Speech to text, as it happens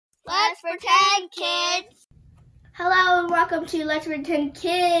Let's pretend, kids! Hello and welcome to Let's Pretend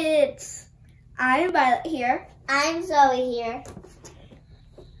Kids. I'm Violet here. I'm Zoe here.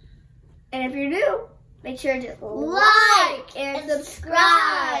 And if you're new, make sure to Like and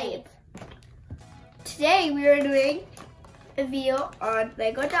subscribe. Today we are doing a video on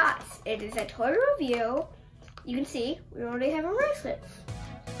Lego dots. It is a toy review. You can see we already have a bracelet.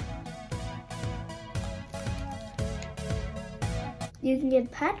 You can get a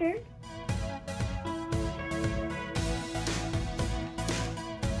pattern.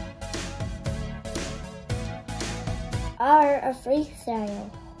 Or a freestyle.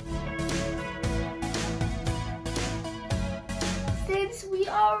 Since we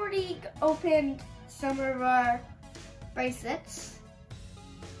already opened some of our bracelets,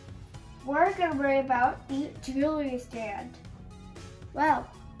 we're gonna worry about the jewelry stand. Well,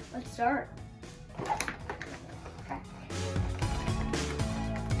 let's start. Okay.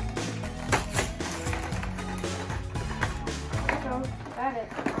 So, got it.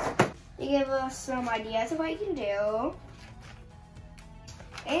 They gave us some ideas of what you can do.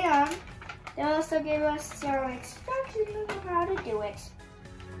 And they also gave us some instructions on how to do it.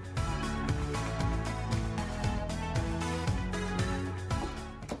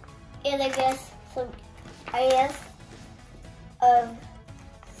 And I guess some ideas of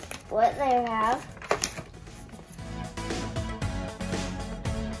what they have.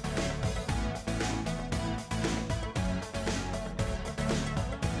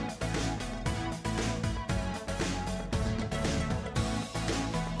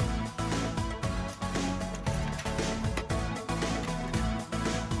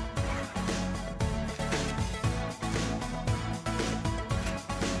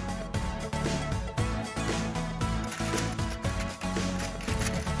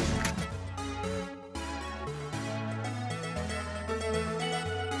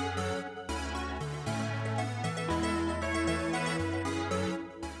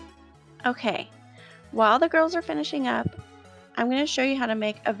 Okay, while the girls are finishing up, I'm going to show you how to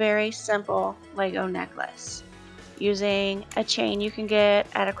make a very simple Lego necklace using a chain you can get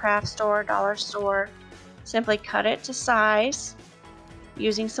at a craft store, dollar store. Simply cut it to size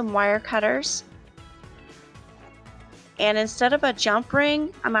using some wire cutters. And instead of a jump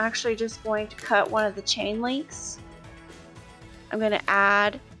ring, I'm actually just going to cut one of the chain links. I'm going to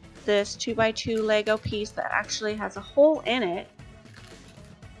add this 2x2 Lego piece that actually has a hole in it.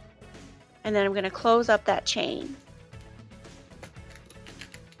 And then I'm going to close up that chain.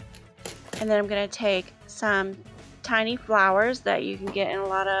 And then I'm going to take some tiny flowers that you can get in a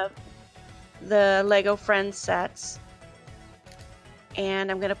lot of the Lego Friends sets.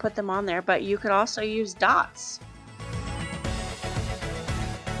 And I'm going to put them on there, but you could also use dots.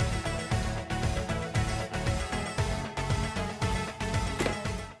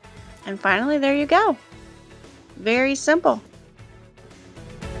 And finally, there you go. Very simple.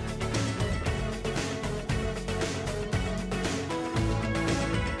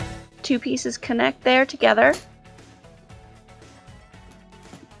 Two pieces connect there together.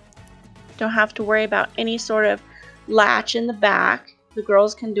 Don't have to worry about any sort of latch in the back. The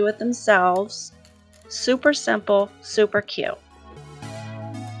girls can do it themselves. Super simple, super cute.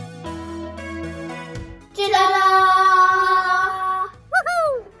 Ta-da!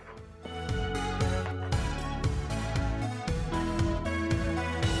 Woohoo!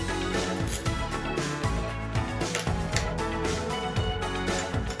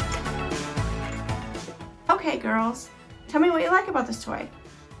 Okay, girls, tell me what you like about this toy.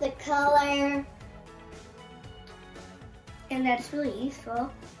 The color. And that's really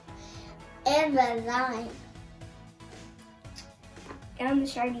useful. And the line. And the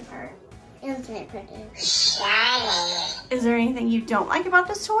shiny part. And the pretty. Is there anything you don't like about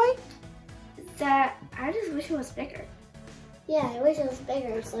this toy? That I just wish it was bigger. Yeah, I wish it was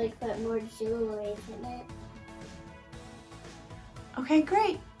bigger so I could put more jewelry in it. Okay,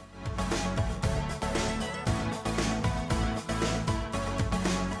 great.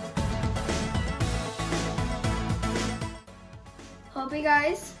 Hope you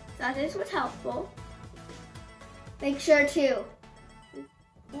guys thought this was helpful. Make sure to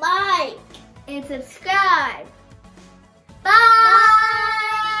Like and subscribe. Bye!